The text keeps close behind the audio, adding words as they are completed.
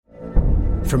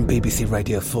From BBC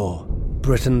Radio 4,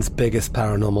 Britain's biggest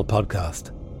paranormal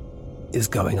podcast is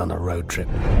going on a road trip.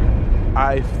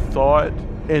 I thought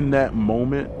in that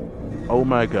moment, oh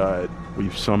my God,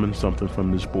 we've summoned something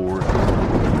from this board.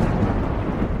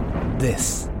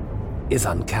 This is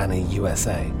Uncanny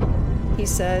USA. He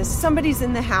says, somebody's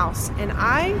in the house, and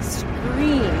I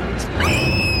screamed.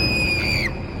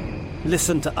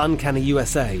 Listen to Uncanny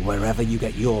USA wherever you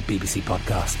get your BBC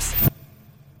podcasts,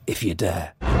 if you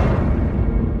dare.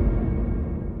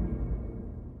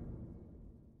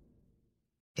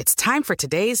 It's time for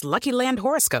today's Lucky Land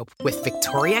horoscope with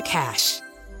Victoria Cash.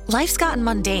 Life's gotten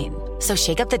mundane, so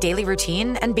shake up the daily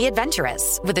routine and be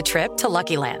adventurous with a trip to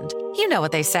Lucky Land. You know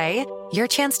what they say, your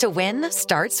chance to win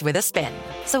starts with a spin.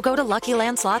 So go to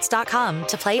LuckyLandSlots.com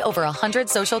to play over 100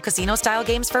 social casino-style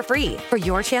games for free for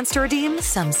your chance to redeem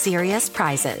some serious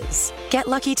prizes. Get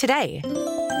lucky today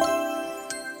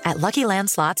at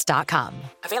LuckyLandSlots.com.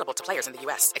 Available to players in the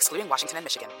U.S., excluding Washington and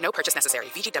Michigan. No purchase necessary.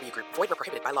 VGW Group. Void where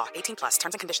prohibited by law. 18+.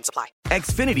 Terms and conditions apply.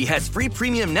 Xfinity has free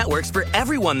premium networks for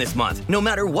everyone this month, no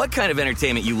matter what kind of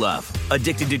entertainment you love.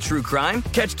 Addicted to true crime?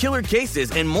 Catch killer cases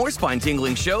and more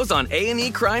spine-tingling shows on A&E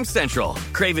Crime Central.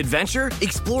 Crave adventure?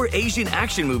 Explore Asian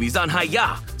action movies on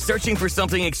Hayya. Searching for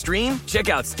something extreme? Check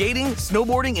out skating,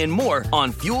 snowboarding, and more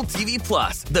on Fuel TV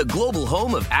Plus, the global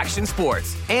home of action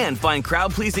sports. And find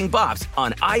crowd-pleasing bops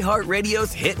on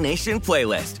iHeartRadio's Hit Nation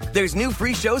playlist. There's new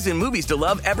free shows and movies to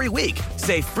love every week.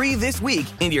 Say free this week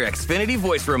in your Xfinity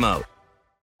voice remote.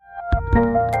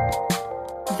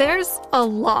 There's a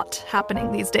lot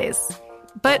happening these days,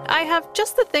 but I have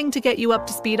just the thing to get you up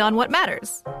to speed on what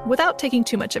matters without taking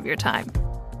too much of your time.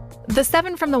 The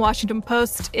 7 from the Washington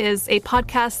Post is a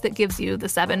podcast that gives you the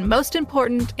 7 most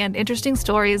important and interesting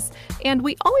stories, and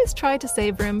we always try to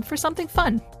save room for something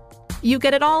fun. You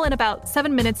get it all in about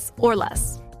 7 minutes or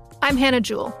less. I'm Hannah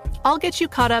Jewell. I'll get you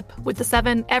caught up with the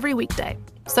 7 every weekday.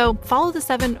 So follow the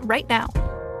 7 right now.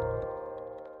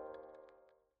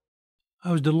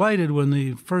 I was delighted when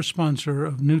the first sponsor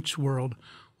of Newt's World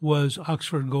was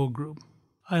Oxford Gold Group.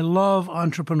 I love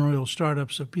entrepreneurial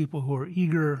startups of people who are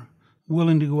eager,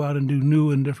 willing to go out and do new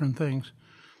and different things.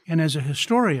 And as a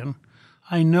historian,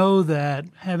 I know that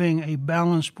having a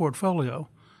balanced portfolio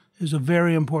is a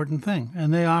very important thing.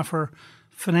 And they offer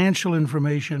financial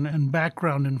information and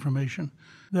background information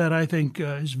that I think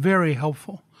is very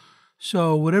helpful.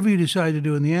 So whatever you decide to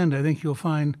do in the end, I think you'll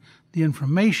find the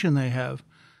information they have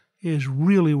is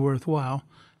really worthwhile.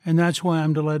 And that's why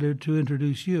I'm delighted to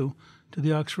introduce you to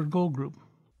the Oxford Gold Group.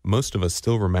 Most of us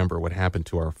still remember what happened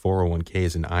to our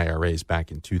 401ks and IRAs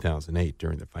back in 2008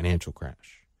 during the financial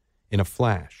crash. In a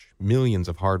flash, millions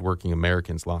of hardworking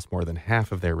Americans lost more than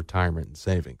half of their retirement and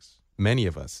savings. Many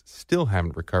of us still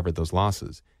haven't recovered those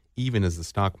losses, even as the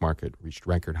stock market reached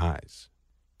record highs.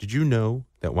 Did you know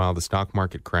that while the stock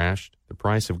market crashed, the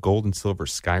price of gold and silver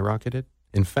skyrocketed?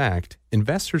 In fact,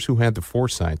 investors who had the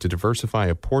foresight to diversify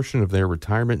a portion of their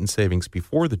retirement and savings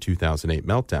before the 2008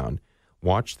 meltdown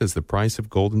watched as the price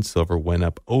of gold and silver went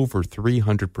up over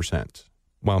 300%.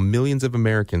 While millions of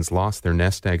Americans lost their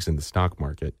nest eggs in the stock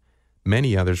market,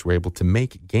 many others were able to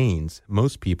make gains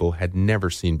most people had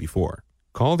never seen before.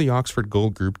 Call the Oxford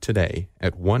Gold Group today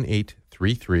at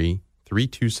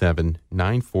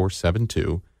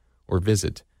 1-833-327-9472 or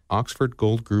visit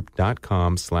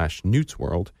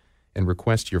oxfordgoldgroup.com/newtsworld and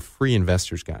request your free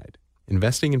investor's guide.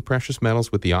 Investing in precious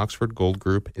metals with the Oxford Gold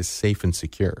Group is safe and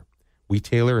secure. We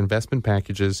tailor investment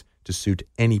packages to suit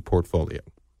any portfolio.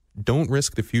 Don't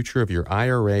risk the future of your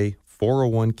IRA,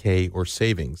 401k, or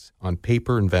savings on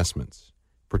paper investments.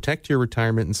 Protect your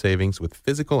retirement and savings with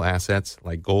physical assets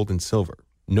like gold and silver.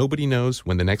 Nobody knows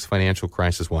when the next financial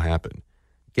crisis will happen.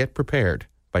 Get prepared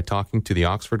by talking to the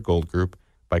Oxford Gold Group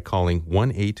by calling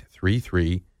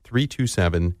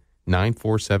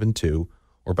 1-833-327-9472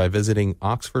 or by visiting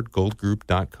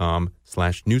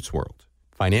oxfordgoldgroup.com/newtsworld.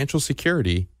 Financial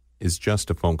security is just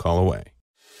a phone call away.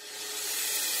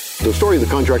 The story of the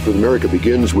contract with America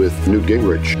begins with Newt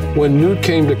Gingrich. When Newt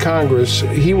came to Congress,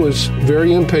 he was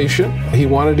very impatient. He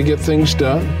wanted to get things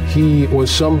done. He was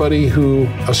somebody who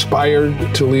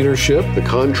aspired to leadership. The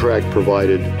contract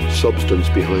provided substance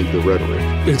behind the rhetoric.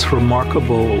 It's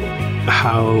remarkable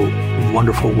how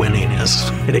wonderful winning is,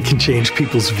 and it can change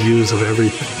people's views of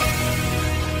everything.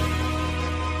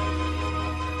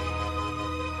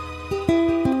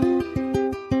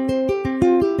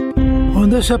 On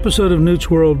this episode of Newt's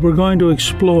World, we're going to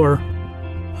explore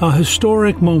a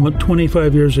historic moment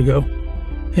 25 years ago,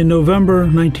 in November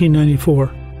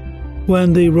 1994,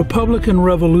 when the Republican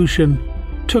Revolution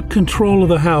took control of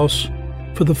the House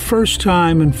for the first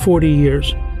time in 40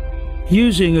 years,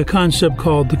 using a concept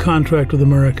called the Contract with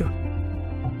America.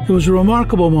 It was a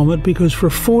remarkable moment because for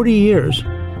 40 years,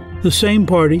 the same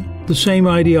party, the same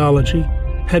ideology,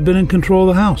 had been in control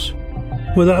of the House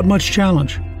without much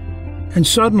challenge. And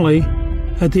suddenly,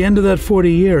 at the end of that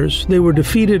 40 years, they were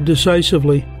defeated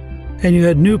decisively, and you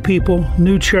had new people,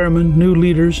 new chairman, new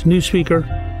leaders, new speaker,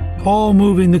 all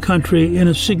moving the country in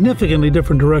a significantly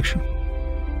different direction.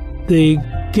 The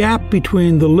gap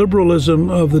between the liberalism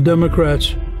of the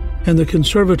Democrats and the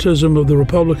conservatism of the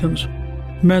Republicans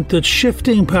meant that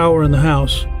shifting power in the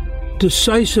House,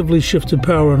 decisively shifted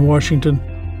power in Washington,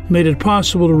 made it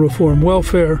possible to reform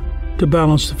welfare, to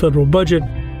balance the federal budget,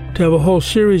 to have a whole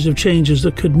series of changes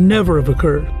that could never have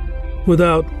occurred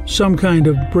without some kind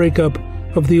of breakup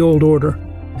of the old order.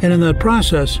 And in that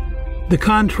process, the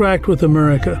contract with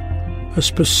America, a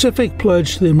specific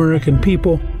pledge to the American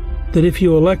people that if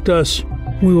you elect us,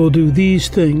 we will do these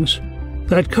things.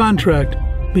 That contract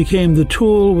became the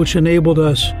tool which enabled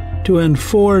us to end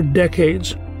 4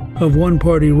 decades of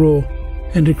one-party rule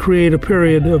and to create a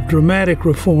period of dramatic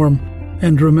reform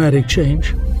and dramatic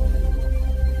change.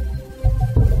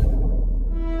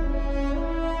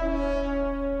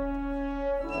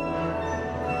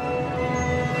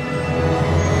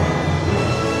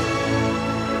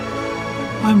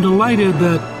 I'm delighted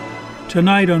that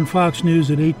tonight on Fox News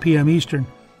at 8 p.m. Eastern,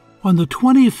 on the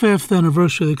 25th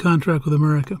anniversary of the contract with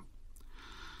America,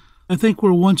 I think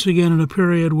we're once again in a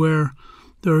period where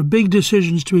there are big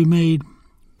decisions to be made,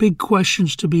 big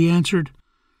questions to be answered.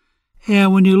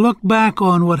 And when you look back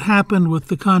on what happened with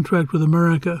the contract with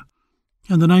America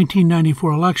in the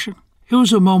 1994 election, it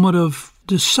was a moment of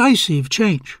decisive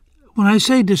change. When I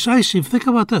say decisive, think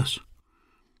about this.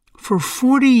 For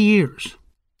 40 years,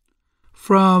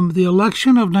 from the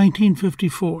election of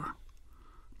 1954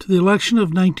 to the election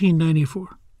of 1994,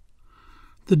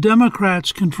 the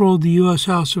Democrats controlled the U.S.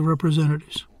 House of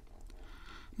Representatives.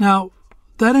 Now,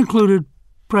 that included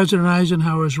President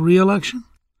Eisenhower's re-election,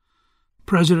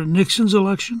 President Nixon's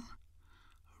election,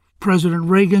 President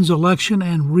Reagan's election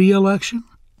and re-election,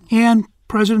 and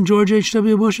President George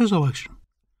H.W. Bush's election.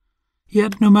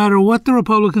 Yet, no matter what the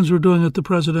Republicans were doing at the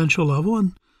presidential level,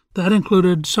 and that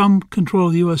included some control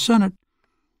of the U.S. Senate,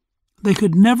 they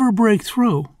could never break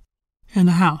through in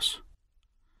the House.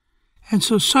 And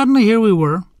so suddenly here we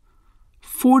were,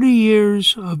 40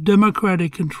 years of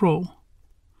Democratic control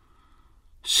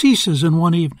ceases in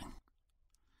one evening.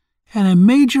 And a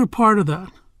major part of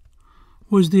that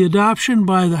was the adoption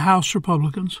by the House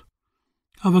Republicans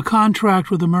of a contract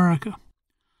with America,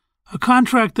 a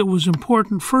contract that was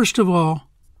important, first of all,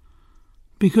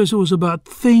 because it was about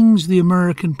things the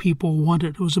American people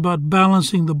wanted. It was about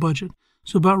balancing the budget. It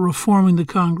was about reforming the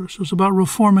Congress. It was about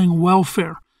reforming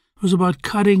welfare. It was about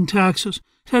cutting taxes.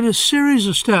 It had a series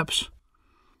of steps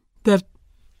that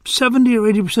 70 or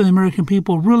 80% of the American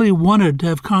people really wanted to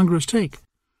have Congress take.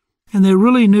 And they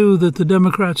really knew that the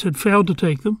Democrats had failed to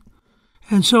take them.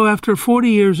 And so after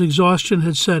 40 years, exhaustion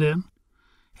had set in,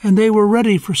 and they were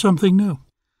ready for something new.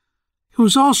 It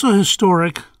was also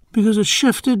historic because it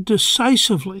shifted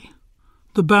decisively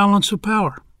the balance of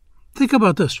power. Think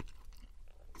about this.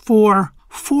 For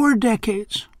 4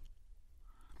 decades,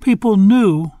 people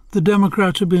knew the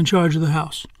Democrats would be in charge of the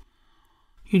House.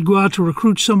 You'd go out to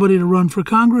recruit somebody to run for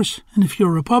Congress, and if you're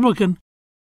a Republican,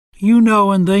 you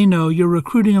know and they know you're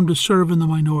recruiting them to serve in the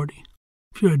minority.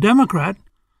 If you're a Democrat,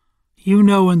 you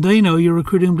know and they know you're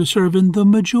recruiting them to serve in the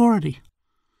majority.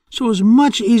 So it was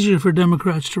much easier for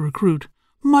Democrats to recruit,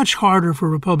 much harder for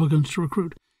Republicans to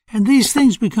recruit. And these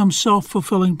things become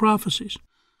self-fulfilling prophecies.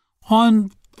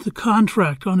 On the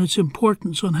contract, on its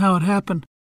importance, on how it happened,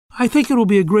 I think it will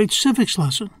be a great civics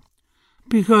lesson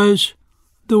because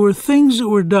there were things that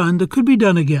were done that could be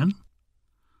done again,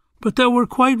 but that were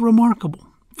quite remarkable.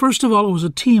 First of all, it was a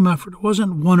team effort. It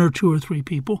wasn't 1 or 2 or 3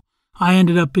 people. I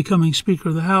ended up becoming Speaker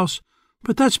of the House,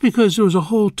 but that's because there was a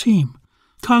whole team.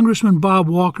 Congressman Bob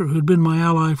Walker, who had been my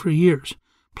ally for years,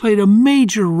 played a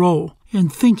major role in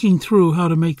thinking through how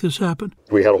to make this happen.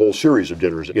 We had a whole series of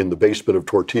dinners in the basement of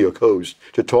Tortilla Coast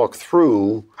to talk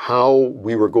through how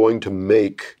we were going to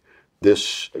make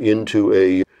this into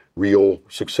a real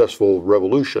successful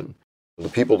revolution. The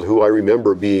people who I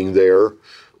remember being there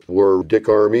were Dick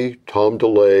Armey, Tom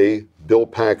DeLay, Bill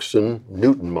Paxton,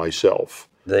 Newton, myself.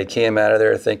 They came out of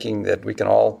there thinking that we can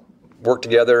all work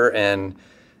together and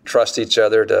trust each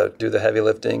other to do the heavy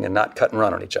lifting and not cut and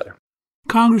run on each other.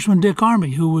 Congressman Dick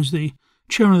Armey, who was the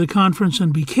chairman of the conference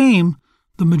and became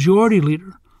the majority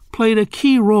leader, played a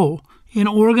key role in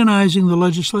organizing the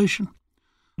legislation.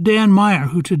 Dan Meyer,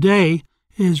 who today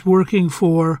is working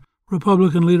for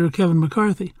Republican leader Kevin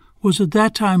McCarthy, was at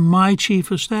that time my chief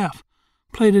of staff,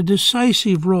 played a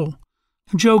decisive role.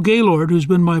 Joe Gaylord, who's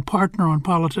been my partner on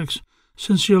politics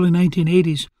since the early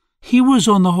 1980s, he was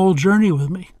on the whole journey with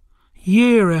me,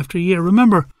 year after year.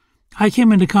 Remember, I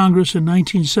came into Congress in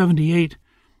 1978,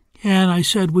 and I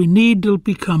said we need to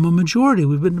become a majority.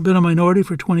 We've been a minority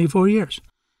for 24 years.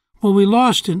 Well, we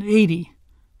lost in 80,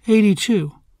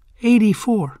 82,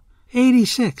 84,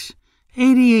 86,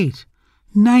 88,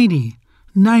 90,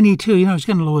 92. You know, it's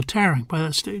getting a little tiring by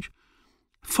that stage.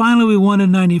 Finally, we won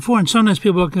in 94, and sometimes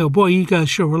people look and go, boy, you guys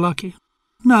sure were lucky.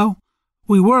 No,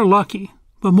 we were lucky,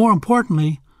 but more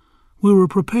importantly, we were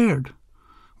prepared.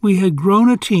 We had grown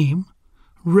a team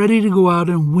ready to go out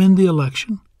and win the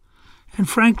election. And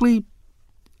frankly,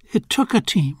 it took a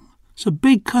team. It's a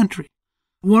big country.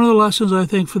 One of the lessons, I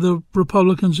think, for the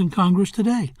Republicans in Congress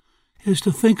today is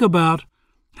to think about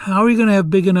how are you going to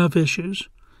have big enough issues?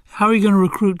 How are you going to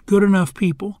recruit good enough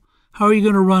people? How are you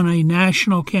going to run a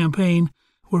national campaign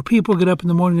where people get up in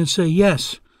the morning and say,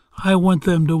 yes, I want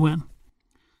them to win?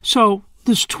 So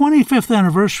this 25th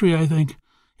anniversary, I think,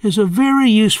 is a very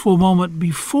useful moment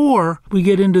before we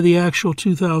get into the actual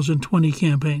 2020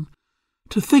 campaign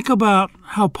to think about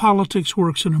how politics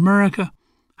works in America,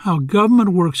 how government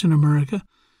works in America.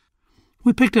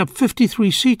 We picked up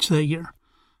 53 seats that year.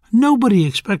 Nobody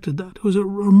expected that. It was a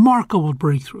remarkable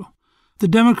breakthrough. The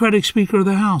Democratic Speaker of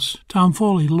the House, Tom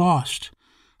Foley, lost.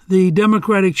 The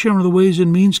Democratic Chairman of the Ways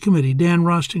and Means Committee, Dan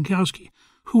Rostenkowski,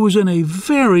 who was in a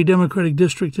very Democratic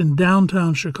district in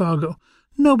downtown Chicago,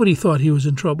 nobody thought he was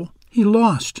in trouble. He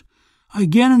lost.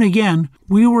 Again and again,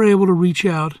 we were able to reach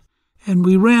out, and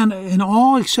we ran in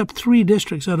all except 3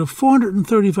 districts. Out of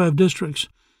 435 districts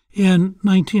in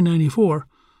 1994,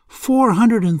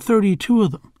 432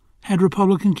 of them had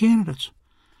Republican candidates.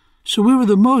 So we were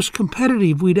the most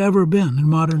competitive we'd ever been in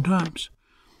modern times.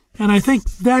 And I think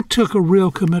that took a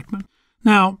real commitment.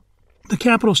 Now, the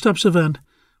Capitol Steps event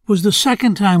was the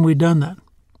second time we'd done that.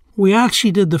 We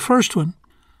actually did the first one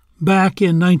back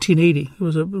in 1980. It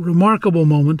was a remarkable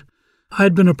moment.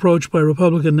 I'd been approached by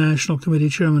Republican National Committee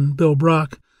Chairman Bill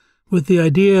Brock with the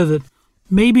idea that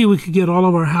maybe we could get all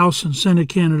of our House and Senate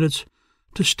candidates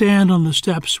to stand on the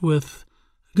steps with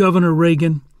Governor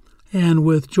Reagan and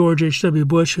with George H.W.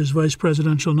 Bush, his vice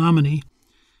presidential nominee,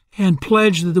 and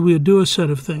pledge that we would do a set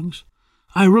of things.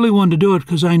 I really wanted to do it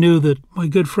because I knew that my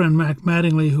good friend Mac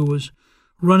Mattingly, who was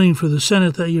running for the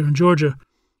Senate that year in Georgia,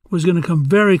 was going to come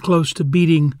very close to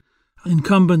beating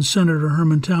incumbent Senator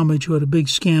Herman Talmadge, who had a big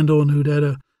scandal and who'd had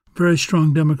a very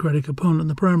strong Democratic opponent in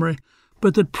the primary,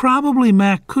 but that probably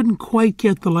Mac couldn't quite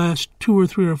get the last 2 or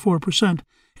 3 or 4%,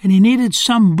 and he needed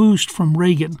some boost from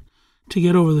Reagan to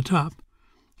get over the top.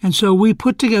 And so we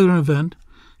put together an event,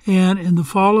 and in the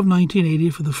fall of 1980,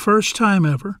 for the first time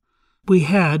ever, we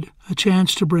had a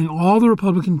chance to bring all the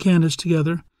Republican candidates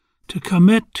together to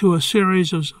commit to a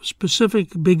series of specific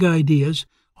big ideas,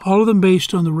 all of them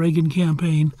based on the Reagan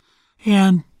campaign.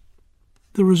 And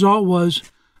the result was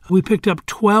we picked up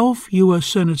 12 U.S.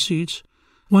 Senate seats,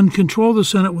 won control of the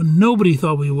Senate when nobody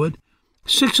thought we would.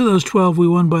 6 of those 12 we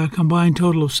won by a combined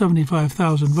total of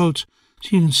 75,000 votes.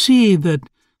 So you can see that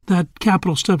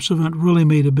Capitol Steps event really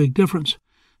made a big difference.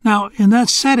 Now, in that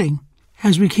setting,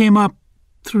 as we came up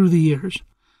through the years,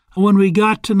 when we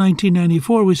got to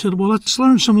 1994, we said, well, let's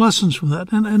learn some lessons from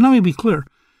that. And let me be clear.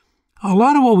 A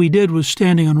lot of what we did was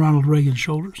standing on Ronald Reagan's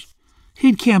shoulders.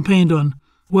 He'd campaigned on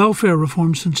welfare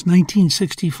reform since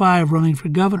 1965, running for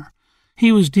governor.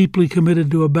 He was deeply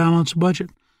committed to a balanced budget.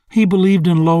 He believed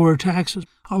in lower taxes.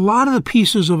 A lot of the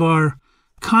pieces of our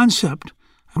concept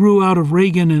grew out of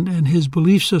Reagan and his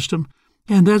belief system,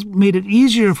 and that made it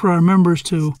easier for our members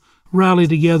to rally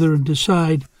together and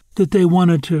decide that they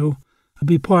wanted to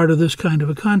be part of this kind of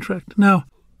a contract. Now,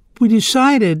 we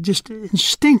decided just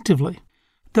instinctively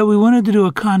that we wanted to do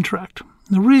a contract.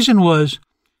 The reason was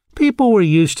people were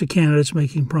used to candidates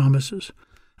making promises.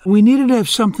 We needed to have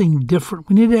something different.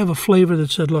 We needed to have a flavor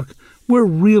that said, look, we're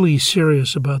really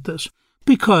serious about this,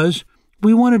 because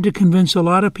we wanted to convince a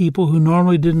lot of people who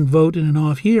normally didn't vote in an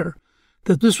off year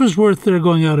that this was worth their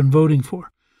going out and voting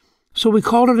for. So we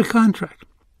called it a contract.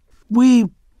 We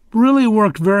really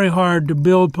worked very hard to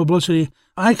build publicity.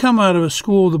 I come out of a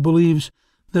school that believes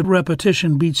that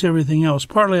repetition beats everything else,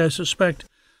 partly, I suspect,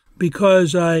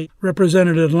 because I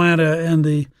represented Atlanta, and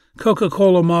the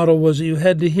Coca-Cola model was that you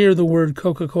had to hear the word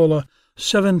Coca-Cola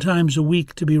 7 times a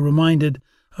week to be reminded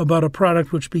about a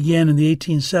product which began in the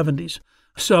 1870s.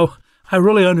 So I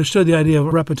really understood the idea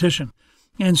of repetition.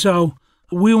 And so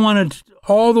we wanted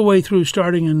all the way through,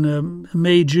 starting in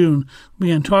May, June,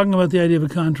 began talking about the idea of a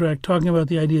contract, talking about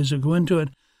the ideas that go into it.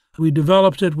 We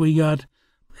developed it. We got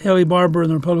Haley Barbour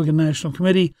and the Republican National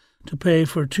Committee to pay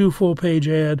for 2 full-page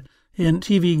ad in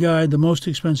TV Guide, the most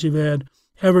expensive ad.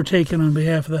 ever taken on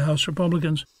behalf of the House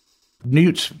Republicans.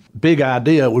 Newt's big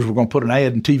idea was we're going to put an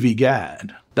ad in TV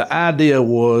Guide. The idea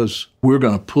was we're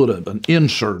going to put an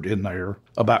insert in there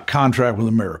about contract with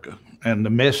America. And the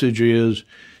message is,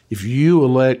 if you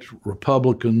elect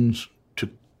Republicans to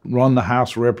run the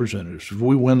House of Representatives, if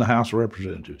we win the House of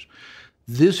Representatives,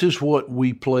 this is what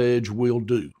we pledge we'll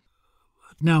do.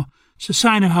 Now, it's a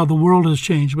sign of how the world has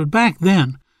changed. But back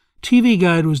then, TV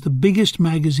Guide was the biggest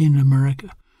magazine in America.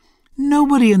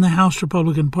 Nobody in the House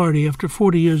Republican Party, after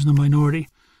 40 years in the minority,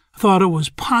 thought it was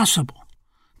possible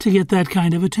to get that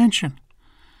kind of attention.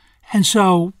 And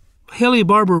so Haley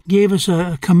Barbour gave us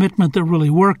a commitment that really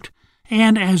worked,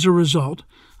 and as a result,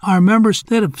 our members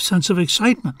had a sense of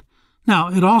excitement. Now,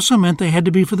 it also meant they had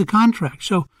to be for the contract.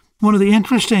 So one of the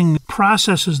interesting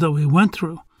processes that we went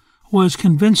through was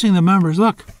convincing the members,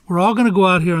 look, we're all going to go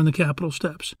out here on the Capitol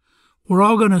steps. We're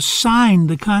all going to sign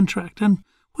the contract. And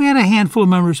we had a handful of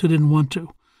members who didn't want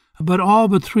to, but all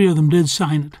but 3 of them did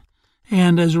sign it.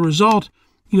 And as a result,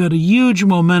 you had a huge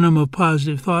momentum of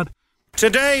positive thought.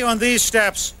 Today on these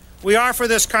steps, we offer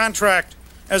this contract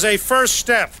as a first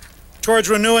step towards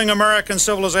renewing American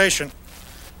civilization.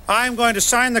 I am going to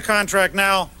sign the contract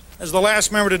now as the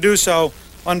last member to do so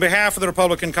on behalf of the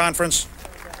Republican Conference.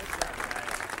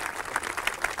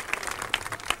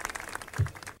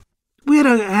 We had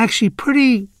a actually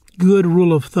pretty good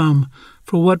rule of thumb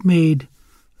for what made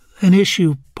an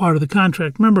issue part of the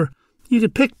contract. Remember, you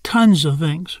could pick tons of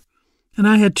things. And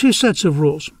I had 2 sets of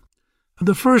rules.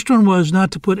 The first one was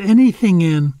not to put anything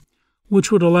in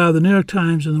which would allow the New York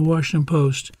Times and the Washington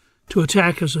Post to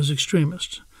attack us as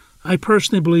extremists. I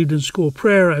personally believed in school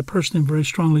prayer. I personally am very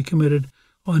strongly committed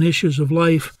on issues of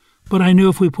life. But I knew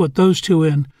if we put those 2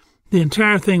 in, the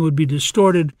entire thing would be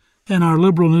distorted and our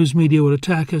liberal news media would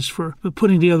attack us for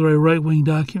putting together a right-wing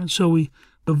document. So we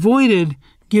avoided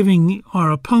giving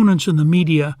our opponents in the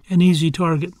media an easy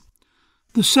target.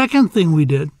 The second thing we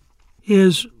did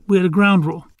is we had a ground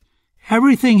rule.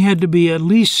 Everything had to be at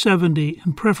least 70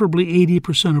 and preferably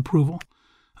 80% approval.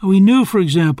 We knew, for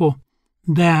example,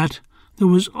 that there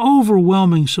was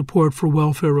overwhelming support for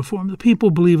welfare reform. The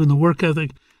people believe in the work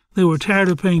ethic. They were tired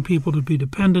of paying people to be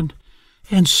dependent.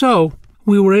 And so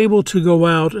we were able to go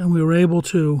out and we were able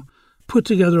to put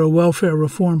together a welfare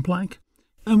reform plank.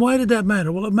 And why did that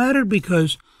matter? Well, it mattered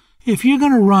because if you're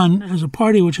going to run as a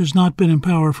party which has not been in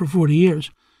power for 40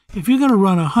 years, if you're going to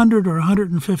run 100 or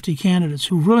 150 candidates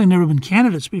who've really never been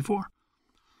candidates before,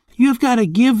 you've got to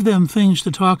give them things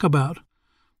to talk about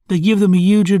that give them a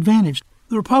huge advantage.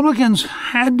 The Republicans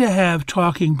had to have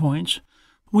talking points.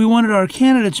 We wanted our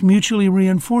candidates mutually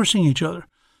reinforcing each other.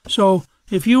 So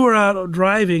if you were out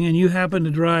driving and you happened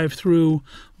to drive through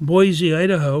Boise,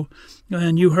 Idaho,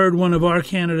 and you heard one of our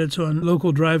candidates on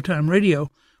local drive time radio,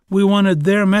 we wanted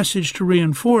their message to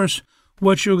reinforce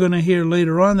what you're going to hear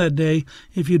later on that day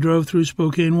if you drove through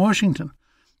Spokane, Washington.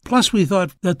 Plus, we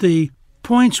thought that the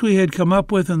points we had come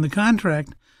up with in the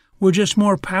contract were just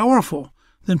more powerful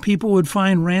than people would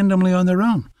find randomly on their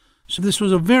own. So this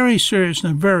was a very serious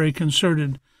and a very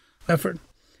concerted effort.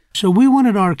 So we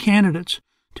wanted our candidates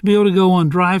to be able to go on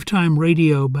drive time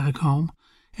radio back home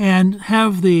and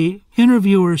have the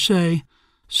interviewer say,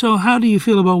 so how do you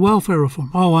feel about welfare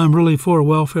reform? Oh, I'm really for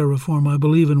welfare reform. I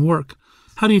believe in work.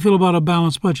 How do you feel about a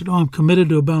balanced budget? Oh, I'm committed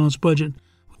to a balanced budget.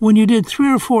 When you did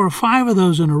 3 or 4 or 5 of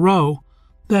those in a row,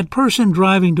 that person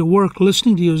driving to work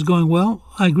listening to you is going, well,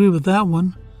 I agree with that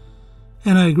one,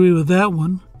 and I agree with that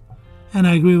one, and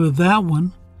I agree with that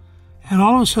one. And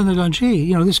all of a sudden they're going,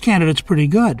 gee, this candidate's pretty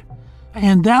good.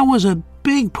 And that was a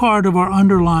big part of our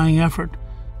underlying effort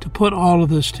to put all of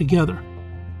this together.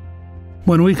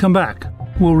 When we come back,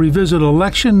 we'll revisit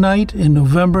election night in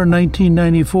November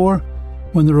 1994,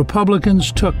 when the Republicans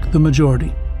took the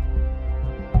majority.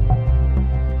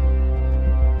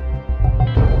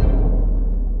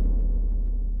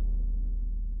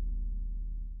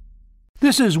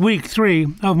 This is week 3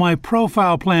 of my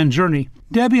profile plan journey.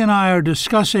 Debbie and I are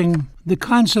discussing the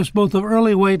concepts both of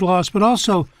early weight loss, but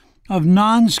also of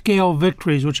non-scale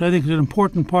victories, which I think is an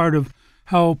important part of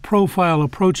how Profile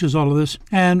approaches all of this.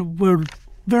 And we're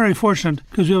very fortunate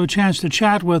because we have a chance to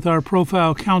chat with our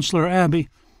Profile counselor, Abby.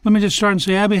 Let me just start and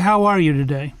say, Abby, how are you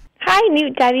today? Hi,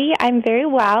 Newt, Debbie. I'm very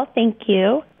well, thank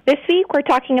you. This week we're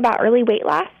talking about early weight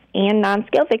loss and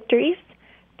non-scale victories.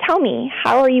 Tell me,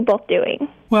 how are you both doing?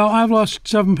 Well, I've lost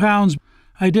 7 pounds.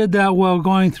 I did that while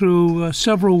going through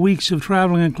several weeks of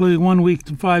traveling, including 1 week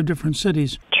to 5 different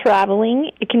cities.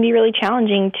 Traveling, it can be really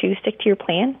challenging to stick to your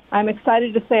plan. I'm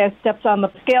excited to say I stepped on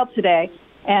the scale today,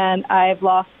 and I've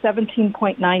lost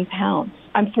 17.9 pounds.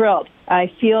 I'm thrilled.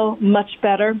 I feel much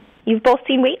better. You've both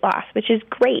seen weight loss, which is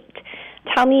great.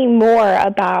 Tell me more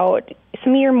about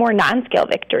some of your more non-scale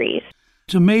victories.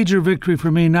 It's a major victory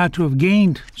for me not to have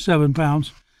gained 7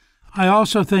 pounds. I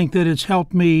also think that it's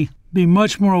helped me be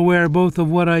much more aware both of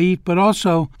what I eat, but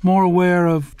also more aware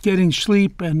of getting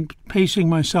sleep and pacing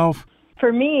myself.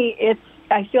 For me,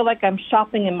 I feel like I'm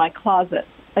shopping in my closet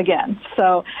again.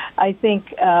 So I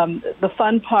think the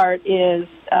fun part is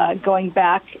going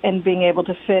back and being able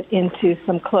to fit into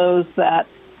some clothes that,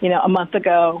 a month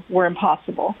ago were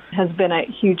impossible. It has been a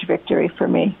huge victory for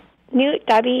me. Newt,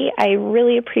 Debbie, I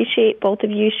really appreciate both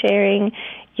of you sharing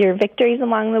your victories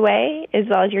along the way as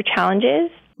well as your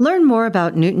challenges. Learn more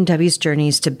about Newt and Debbie's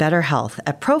journeys to better health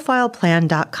at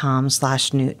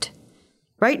profileplan.com/Newt.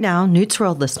 Right now, Newt's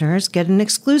World listeners get an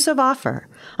exclusive offer,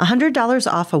 $100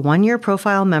 off a 1-year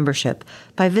Profile membership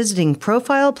by visiting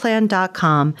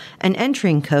profileplan.com and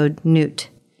entering code Newt.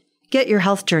 Get your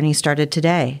health journey started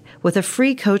today with a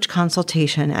free coach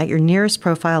consultation at your nearest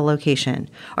Profile location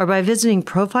or by visiting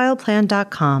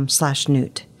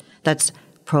profileplan.com/Newt. That's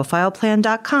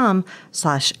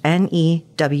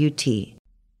profileplan.com/NEWT.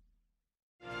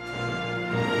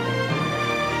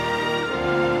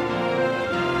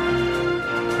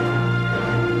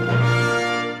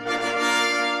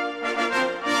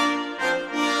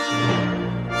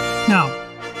 Now,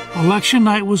 election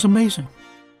night was amazing.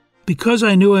 Because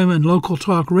I knew him in local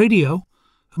talk radio,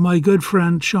 my good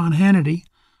friend Sean Hannity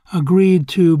agreed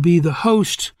to be the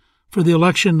host for the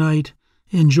election night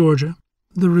in Georgia.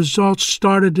 The results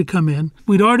started to come in.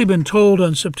 We'd already been told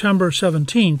on September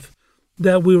 17th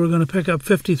that we were going to pick up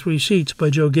 53 seats by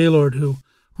Joe Gaylord, who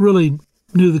really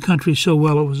knew the country so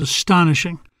well. It was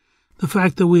astonishing. The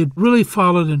fact that we had really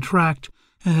followed and tracked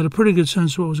and had a pretty good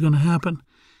sense of what was going to happen.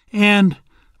 And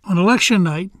on election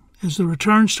night, as the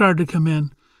returns started to come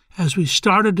in, as we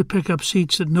started to pick up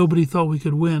seats that nobody thought we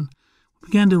could win, we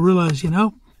began to realize,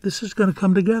 this is going to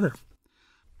come together.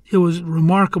 It was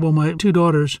remarkable. My 2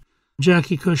 daughters,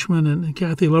 Jackie Cushman and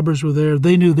Kathy Lubbers, were there.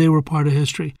 They knew they were part of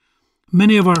history.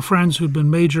 Many of our friends who'd been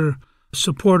major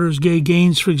supporters, Gay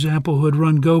Gaines, for example, who had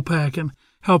run GOPAC and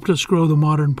helped us grow the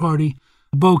modern party,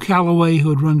 Bo Calloway, who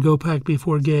had run GOPAC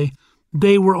before Gay,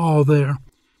 they were all there.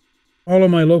 All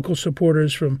of my local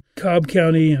supporters from Cobb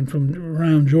County and from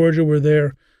around Georgia were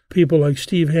there. People like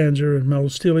Steve Hanser and Mel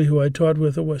Steele, who I taught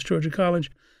with at West Georgia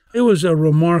College. It was a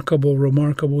remarkable,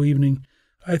 remarkable evening.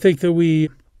 I think that we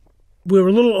were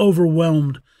a little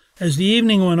overwhelmed as the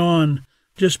evening went on,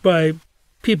 just by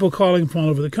people calling from all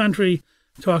over the country,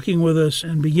 talking with us,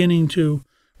 and beginning to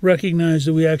recognize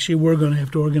that we actually were going to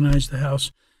have to organize the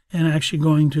House and actually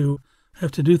going to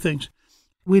have to do things.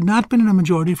 We'd not been in a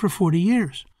majority for 40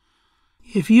 years.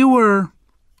 If you were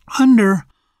under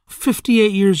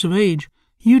 58 years of age,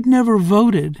 you'd never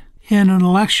voted in an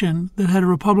election that had a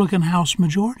Republican House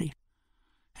majority.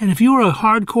 And if you were a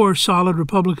hardcore, solid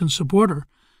Republican supporter,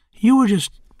 you were just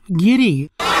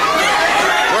giddy.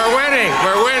 We're winning!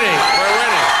 We're winning! We're winning!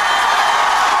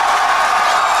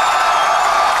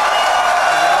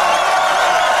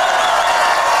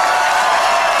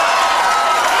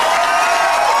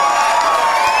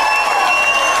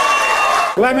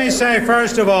 Let me say,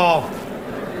 first of all,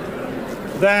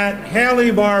 that Haley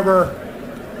Barbour,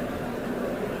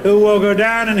 who will go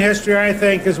down in history, I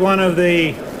think, as one of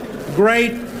the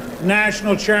great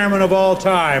national chairmen of all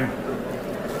time,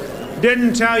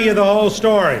 didn't tell you the whole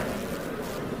story.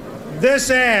 This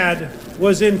ad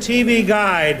was in TV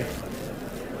Guide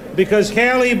because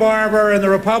Haley Barbour and the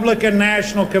Republican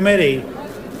National Committee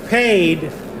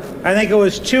paid, I think it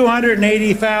was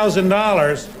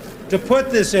 $280,000 to put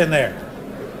this in there.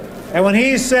 And when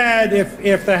he said,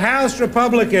 if the House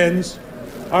Republicans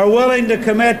are willing to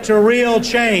commit to real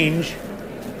change,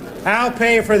 I'll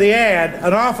pay for the ad,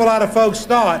 an awful lot of folks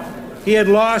thought he had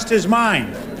lost his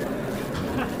mind.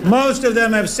 Most of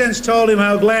them have since told him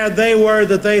how glad they were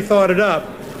that they thought it up.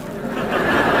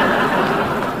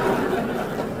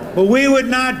 But we would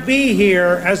not be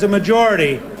here as a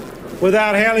majority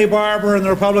without Haley Barbour and the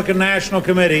Republican National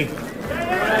Committee.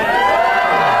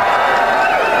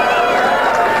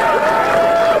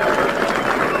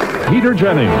 Peter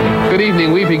Jennings. Good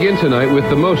evening. We begin tonight with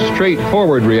the most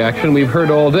straightforward reaction we've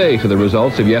heard all day to the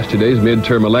results of yesterday's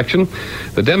midterm election.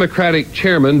 The Democratic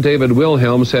chairman, David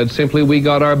Wilhelm, said simply, "We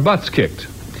got our butts kicked."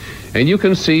 And you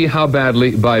can see how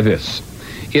badly by this.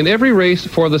 In every race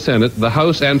for the Senate, the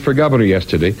House, and for governor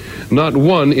yesterday, not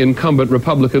one incumbent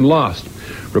Republican lost.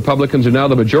 Republicans are now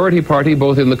the majority party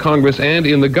both in the Congress and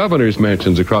in the governor's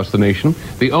mansions across the nation.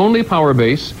 The only power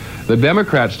base the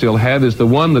Democrats still have is the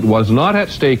one that was not at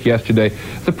stake yesterday,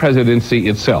 the presidency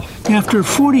itself. After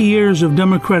 40 years of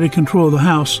Democratic control of the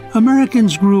House,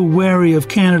 Americans grew wary of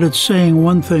candidates saying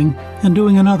one thing and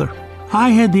doing another.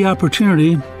 I had the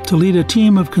opportunity to lead a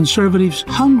team of conservatives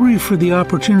hungry for the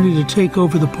opportunity to take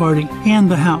over the party and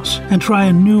the House and try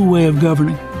a new way of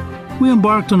governing. We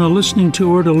embarked on a listening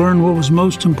tour to learn what was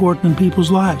most important in people's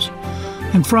lives,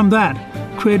 and from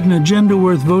that, create an agenda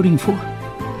worth voting for.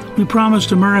 We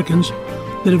promised Americans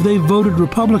that if they voted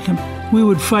Republican, we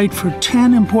would fight for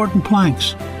 10 important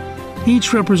planks,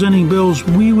 each representing bills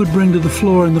we would bring to the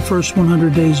floor in the first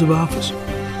 100 days of office.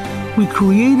 We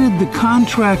created the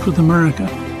contract with America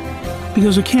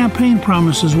because a campaign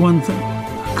promise is one thing.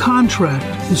 A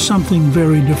contract is something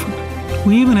very different.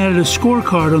 We even added a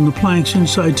scorecard on the planks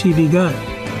inside TV Guide.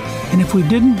 And if we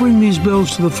didn't bring these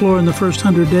bills to the floor in the first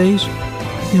 100 days,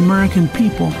 the American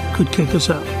people could kick us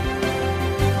out.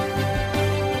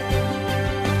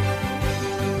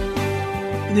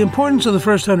 The importance of the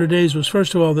first 100 days was,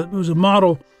 first of all, that it was a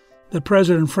model that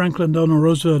President Franklin Delano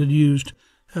Roosevelt had used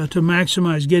to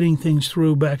maximize getting things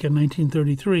through back in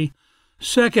 1933.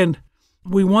 Second,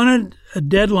 we wanted a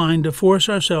deadline to force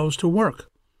ourselves to work.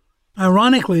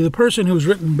 Ironically, the person who's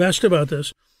written best about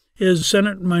this is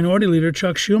Senate Minority Leader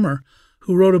Chuck Schumer,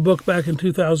 who wrote a book back in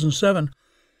 2007.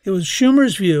 It was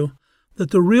Schumer's view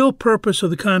that the real purpose of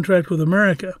the contract with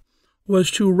America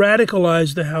was to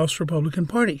radicalize the House Republican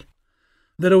Party,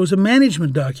 that it was a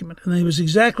management document, and he was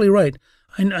exactly right.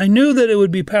 I knew that it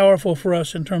would be powerful for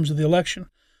us in terms of the election,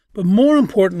 but more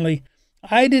importantly,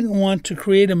 I didn't want to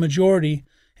create a majority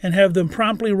and have them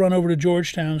promptly run over to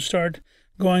Georgetown, start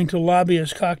going to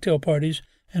lobbyist cocktail parties,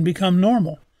 and become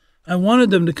normal. I wanted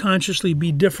them to consciously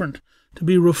be different, to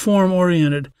be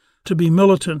reform-oriented, to be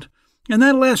militant, and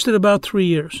that lasted about 3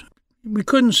 years. We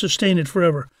couldn't sustain it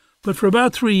forever, but for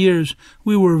about 3 years,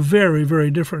 we were very,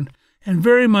 very different, and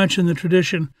very much in the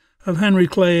tradition of Henry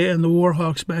Clay and the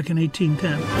Warhawks back in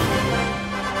 1810.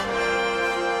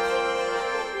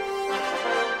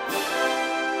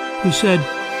 We said,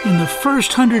 in the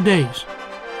first 100 days,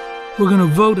 we're going to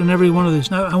vote in every one of these.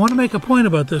 Now, I want to make a point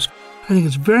about this. I think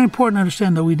it's very important to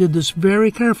understand that we did this very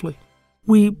carefully.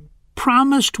 We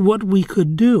promised what we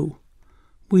could do.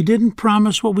 We didn't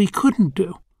promise what we couldn't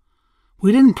do.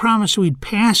 We didn't promise we'd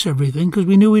pass everything because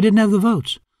we knew we didn't have the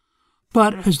votes.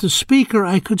 But as the Speaker,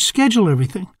 I could schedule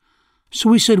everything. So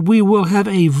we said we will have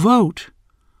a vote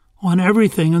on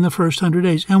everything in the first 100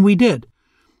 days, and we did.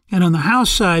 And on the House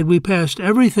side, we passed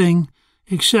everything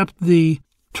except the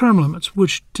term limits,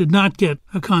 which did not get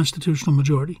a constitutional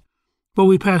majority. But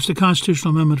we passed a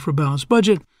constitutional amendment for a balanced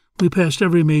budget. We passed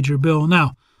every major bill.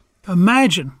 Now,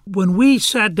 imagine when we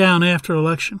sat down after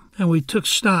election and we took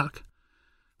stock,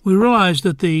 we realized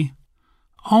that the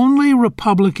only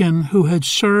Republican who had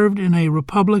served in a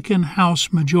Republican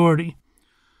House majority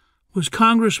was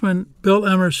Congressman Bill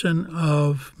Emerson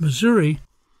of Missouri,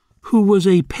 who was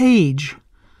a page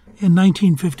in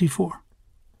 1954.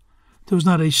 There was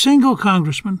not a single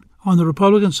congressman on the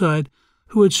Republican side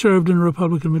who had served in a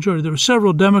Republican majority. There were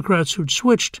several Democrats who'd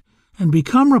switched and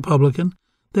become Republican.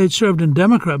 They'd served in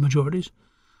Democrat majorities.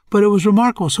 But it was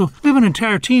remarkable. So we have an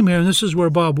entire team here, and this is where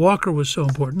Bob Walker was so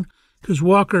important, because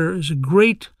Walker is a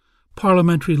great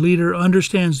parliamentary leader,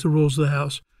 understands the rules of the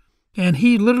House. And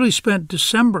he literally spent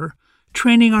December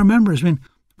training our members. I mean,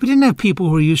 we didn't have people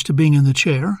who were used to being in the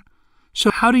chair. So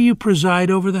how do you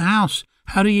preside over the House?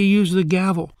 How do you use the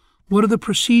gavel? What are the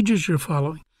procedures you're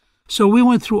following? So we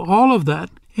went through all of that.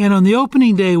 And on the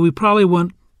opening day, we probably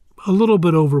went a little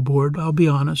bit overboard, I'll be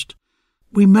honest.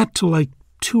 We met till like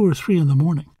 2 or 3 in the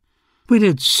morning. We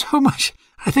did so much.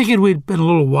 I think if we'd been a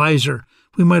little wiser,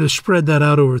 we might have spread that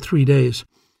out over 3 days.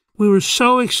 We were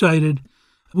so excited.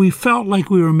 We felt like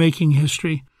we were making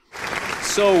history.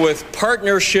 So with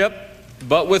partnership,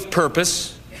 but with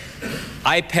purpose,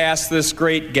 I pass this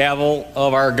great gavel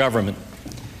of our government.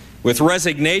 With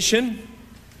resignation,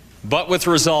 but with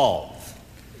resolve,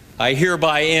 I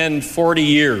hereby end 40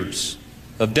 years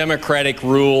of democratic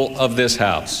rule of this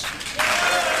House.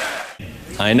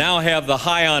 I now have the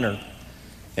high honor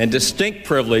and distinct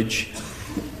privilege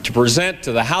to present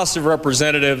to the House of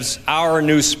Representatives our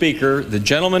new Speaker, the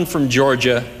gentleman from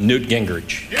Georgia, Newt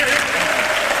Gingrich.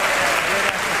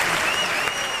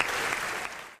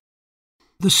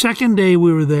 The second day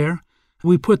we were there,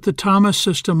 we put the Thomas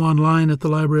system online at the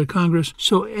Library of Congress,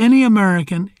 so any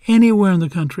American anywhere in the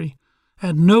country,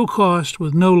 at no cost,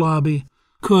 with no lobby,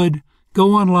 could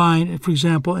go online, for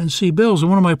example, and see bills. And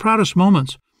one of my proudest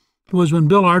moments was when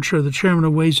Bill Archer, the chairman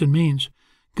of Ways and Means,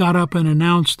 got up and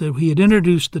announced that he had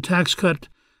introduced the tax cut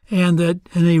and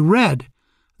they read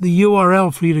the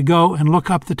URL for you to go and look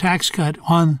up the tax cut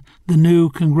on the new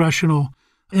congressional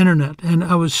internet. And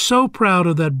I was so proud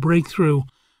of that breakthrough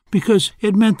because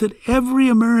it meant that every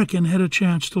American had a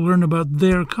chance to learn about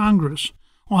their Congress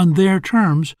on their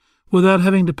terms without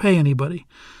having to pay anybody.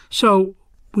 So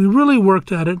we really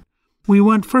worked at it. We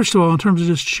went, first of all, in terms of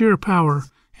just sheer power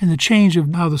and the change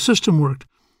of how the system worked,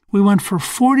 we went for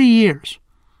 40 years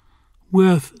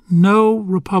with no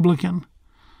Republican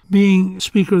being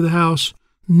Speaker of the House,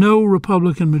 no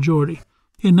Republican majority.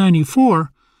 In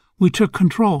 94, we took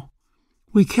control.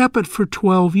 We kept it for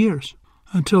 12 years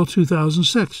until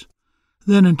 2006.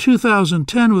 Then in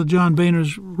 2010, with John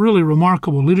Boehner's really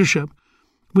remarkable leadership,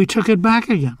 we took it back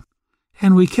again,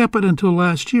 and we kept it until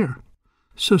last year.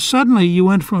 So suddenly you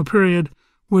went from a period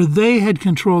where they had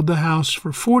controlled the House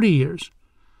for 40 years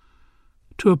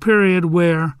to a period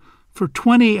where for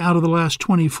 20 out of the last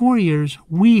 24 years,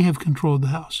 we have controlled the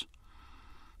House.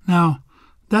 Now,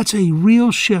 that's a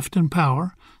real shift in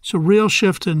power. It's a real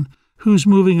shift in who's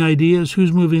moving ideas,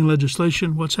 who's moving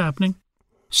legislation, what's happening.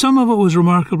 Some of it was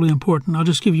remarkably important. I'll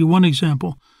just give you one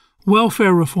example.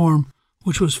 Welfare reform,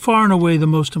 which was far and away the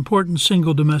most important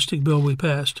single domestic bill we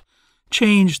passed,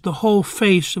 changed the whole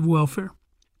face of welfare.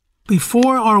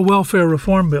 Before our welfare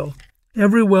reform bill,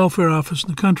 every welfare office in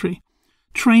the country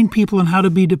trained people on how to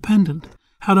be dependent,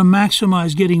 how to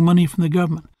maximize getting money from the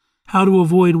government, how to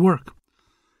avoid work.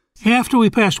 After we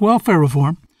passed welfare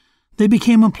reform, they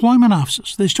became employment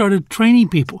offices. They started training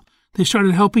people. They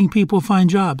started helping people find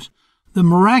jobs. The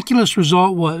miraculous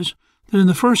result was that in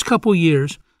the first couple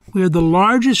years, we had the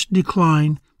largest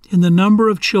decline in the number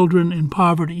of children in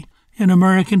poverty in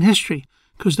American history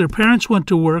because their parents went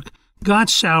to work, got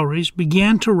salaries,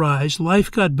 began to rise, life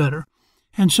got better.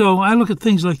 And so I look at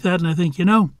things like that and I think,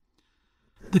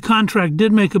 the contract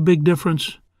did make a big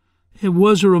difference. It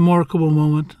was a remarkable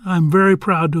moment. I'm very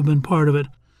proud to have been part of it.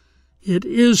 It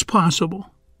is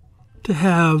possible to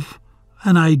have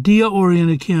an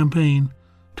idea-oriented campaign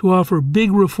to offer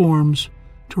big reforms,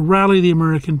 to rally the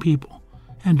American people,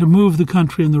 and to move the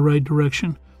country in the right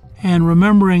direction. And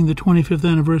remembering the 25th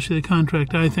anniversary of the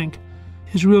contract, I think,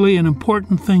 is really an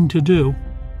important thing to do.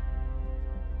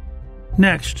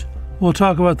 Next, we'll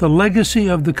talk about the legacy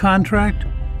of the contract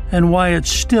and why it's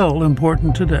still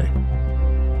important today.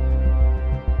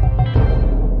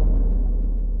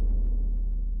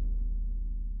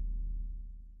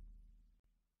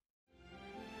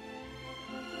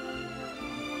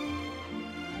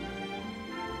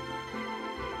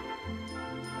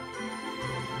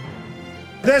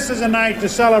 This is a night to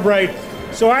celebrate,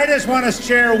 so I just want to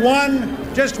share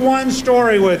one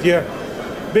story with you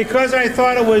because I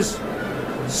thought it was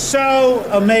so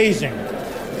amazing.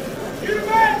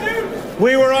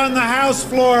 We were on the House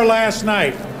floor last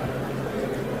night.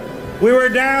 We were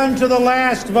down to the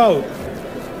last vote.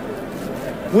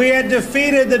 We had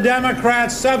defeated the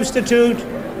Democrats' substitute,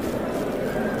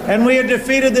 and we had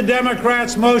defeated the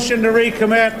Democrats' motion to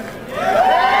recommit.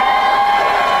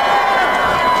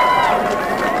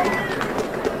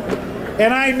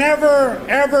 And I never,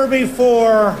 ever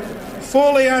before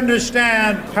fully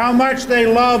understand how much they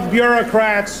love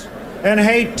bureaucrats and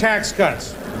hate tax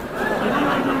cuts.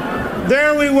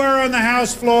 There we were on the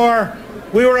House floor.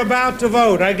 We were about to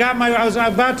vote. I was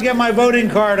about to get my voting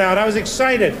card out. I was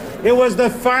excited. It was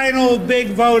the final big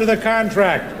vote of the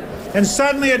contract. And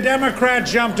suddenly a Democrat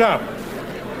jumped up.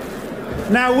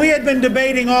 Now, we had been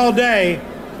debating all day,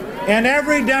 and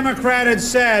every Democrat had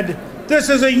said, this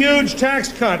is a huge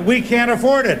tax cut. We can't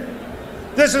afford it.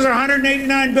 This is a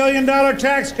 $189 billion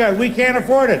tax cut. We can't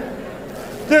afford it.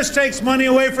 This takes money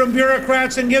away from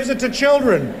bureaucrats and gives it to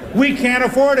children. We can't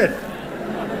afford it.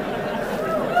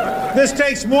 This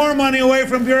takes more money away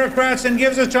from bureaucrats and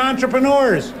gives it to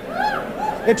entrepreneurs.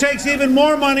 It takes even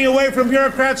more money away from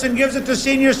bureaucrats and gives it to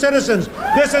senior citizens.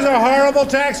 This is a horrible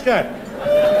tax cut.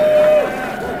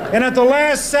 And at the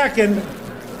last second,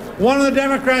 one of the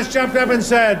Democrats jumped up and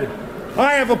said,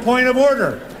 I have a point of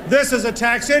order. This is a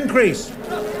tax increase.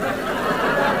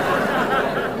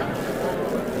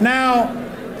 Now,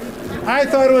 I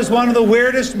thought it was one of the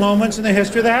weirdest moments in the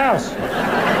history of the House.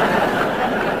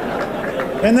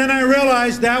 And then I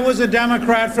realized that was a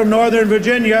Democrat from Northern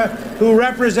Virginia who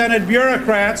represented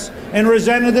bureaucrats and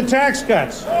resented the tax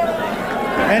cuts.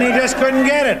 And he just couldn't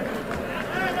get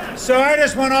it. So I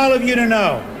just want all of you to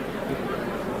know,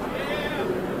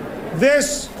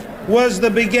 this was the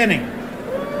beginning.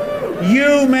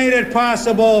 You made it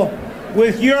possible.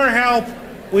 With your help,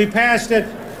 we passed it.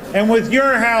 And with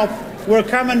your help, we're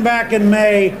coming back in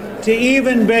May to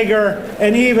even bigger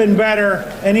and even better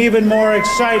and even more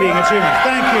exciting achievements.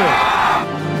 Thank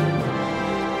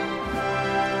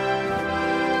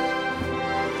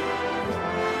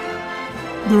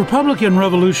you. The Republican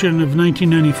Revolution of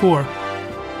 1994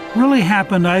 really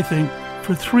happened, I think,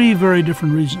 for three very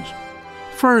different reasons.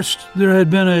 First, there had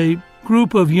been a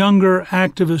group of younger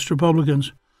activist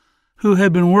Republicans who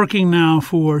had been working now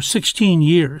for 16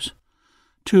 years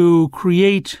to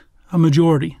create a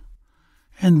majority.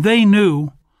 And they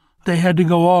knew they had to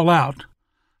go all out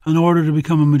in order to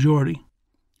become a majority.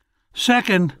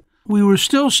 Second, we were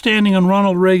still standing on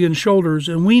Ronald Reagan's shoulders,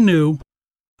 and we knew,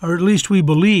 or at least we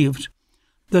believed,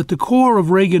 that the core of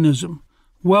Reaganism,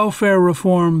 welfare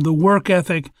reform, the work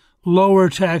ethic, lower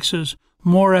taxes,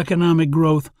 more economic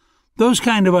growth, those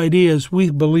kind of ideas we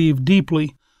believe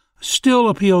deeply still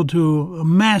appealed to a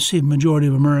massive majority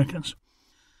of Americans.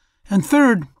 And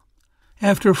third,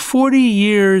 after 40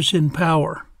 years in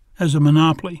power as a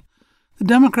monopoly, the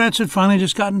Democrats had finally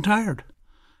just gotten tired.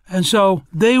 And so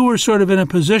they were sort of in a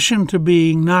position to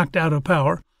be knocked out of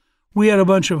power. We had a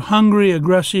bunch of hungry,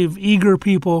 aggressive, eager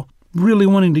people really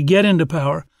wanting to get into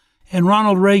power. And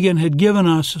Ronald Reagan had given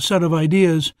us a set of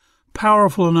ideas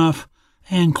powerful enough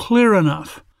and clear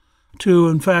enough to,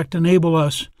 in fact, enable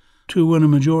us to win a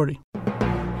majority.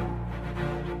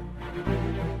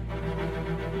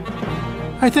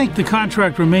 I think the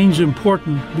contract remains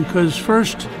important because,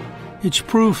 first, it's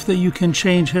proof that you can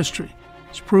change history.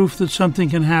 It's proof that something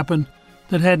can happen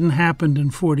that hadn't happened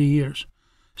in 40 years.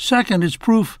 Second, it's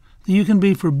proof that you can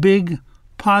be for big,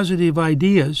 positive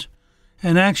ideas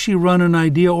and actually run an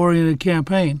idea-oriented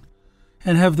campaign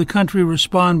and have the country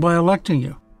respond by electing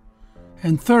you.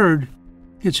 And third,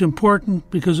 it's important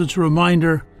because it's a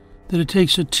reminder that it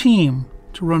takes a team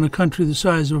to run a country the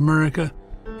size of America,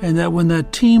 and that when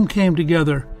that team came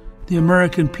together, the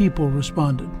American people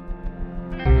responded.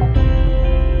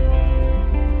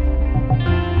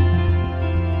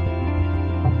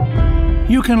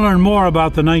 You can learn more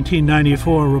about the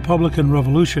 1994 Republican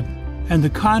Revolution and the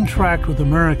contract with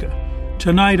America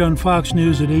tonight on Fox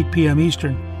News at 8 p.m.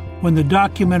 Eastern when the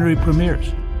documentary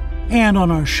premieres, and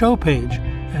on our show page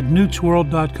at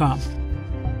newtsworld.com.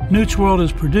 Newt's World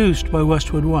is produced by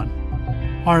Westwood One.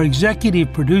 Our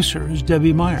executive producer is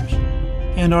Debbie Myers,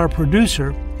 and our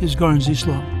producer is Garnsey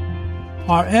Sloan.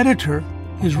 Our editor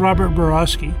is Robert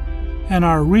Borowski, and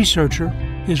our researcher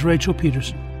is Rachel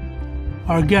Peterson.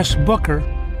 Our guest booker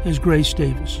is Grace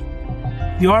Davis.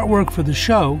 The artwork for the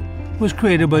show was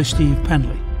created by Steve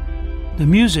Penley. The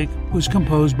music was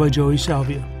composed by Joey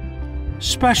Salvia.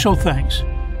 Special thanks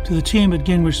to the team at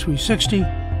Gingrich 360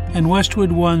 and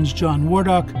Westwood One's John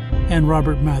Wardock and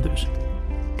Robert Mathers.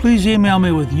 Please email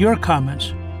me with your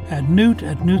comments at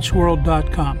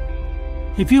newt@newtsworld.com.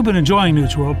 If you've been enjoying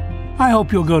Newt's World, I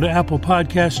hope you'll go to Apple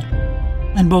Podcast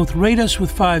and both rate us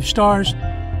with 5 stars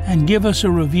and give us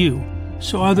a review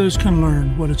so others can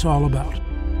learn what it's all about.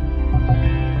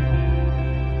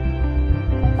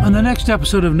 On the next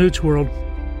episode of Newt's World,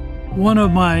 one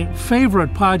of my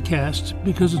favorite podcasts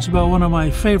because it's about one of my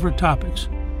favorite topics,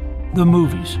 the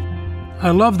movies.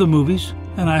 I love the movies,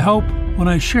 and I hope when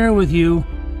I share with you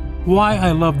why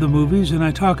I love the movies and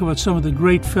I talk about some of the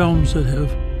great films that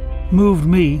have moved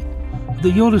me,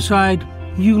 that you'll decide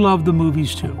you love the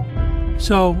movies too.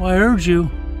 So I urge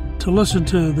you to listen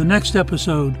to the next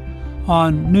episode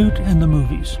on Newt and the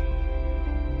movies.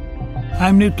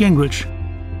 I'm Newt Gingrich.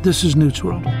 This is Newt's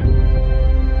World.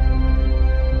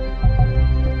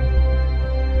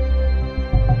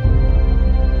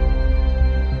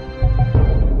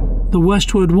 The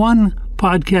Westwood One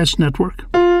Podcast Network.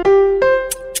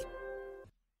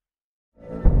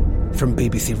 From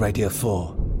BBC Radio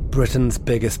 4, Britain's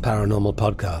biggest paranormal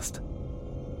podcast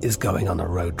is going on a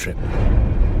road trip.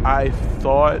 I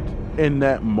thought in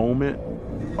that moment,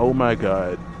 oh my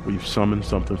God, we've summoned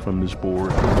something from this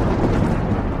board.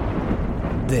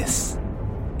 This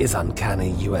is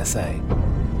Uncanny USA.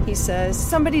 He says,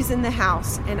 somebody's in the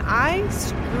house, and I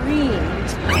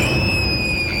screamed.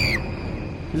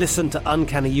 Listen to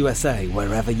Uncanny USA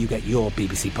wherever you get your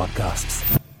BBC podcasts,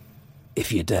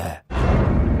 if you dare.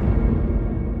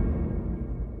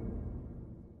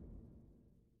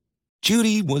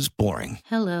 Judy was boring.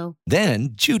 Hello. Then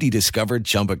Judy discovered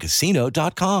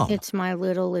ChumbaCasino.com. It's my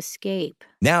little escape.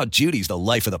 Now Judy's the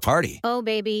life of the party. Oh,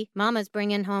 baby, mama's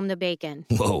bringing home the bacon.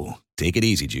 Whoa, take it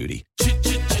easy, Judy.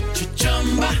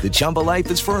 The Chumba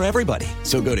life is for everybody.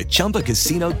 So go to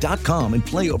ChumbaCasino.com and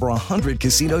play over 100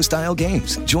 casino-style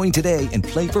games. Join today and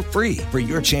play for free for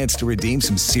your chance to redeem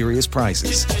some serious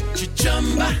prizes.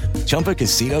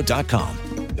 ChumbaCasino.com.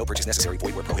 No purchase necessary.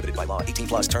 Void where prohibited by law. 18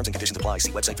 plus terms and conditions apply.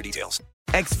 See website for details.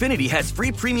 Xfinity has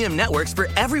free premium networks for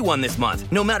everyone this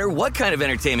month, no matter what kind of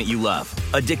entertainment you love.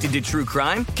 Addicted to true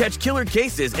crime? Catch killer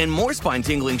cases and more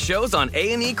spine-tingling shows on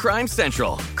A&E Crime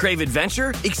Central. Crave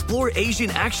adventure? Explore Asian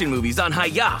action movies on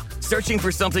Hi-YAH. Searching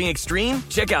for something extreme?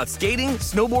 Check out skating,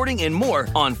 snowboarding, and more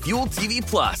on Fuel TV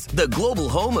Plus, the global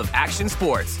home of action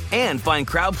sports. And find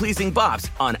crowd-pleasing bops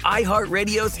on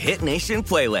iHeartRadio's Hit Nation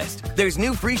playlist. There's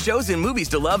new free shows and movies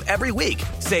to love every week.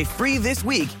 Say free this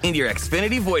week in your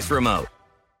Xfinity voice remote.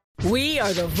 We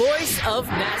are the voice of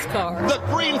NASCAR. The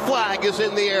green flag is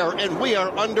in the air, and we are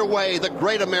underway. The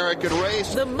Great American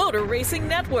Race. The Motor Racing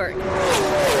Network.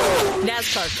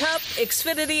 NASCAR Cup,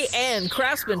 Xfinity, and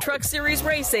Craftsman Truck Series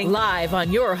Racing live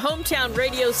on your hometown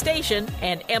radio station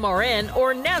and MRN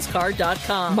or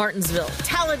NASCAR.com. Martinsville,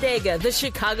 Talladega, the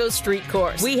Chicago Street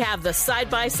Course. We have the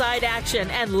side-by-side action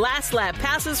and last lap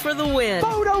passes for the win.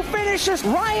 Photo finishes.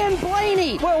 Ryan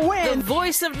Blaney will win. The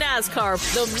voice of NASCAR,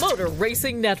 the Motor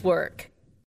Racing Network.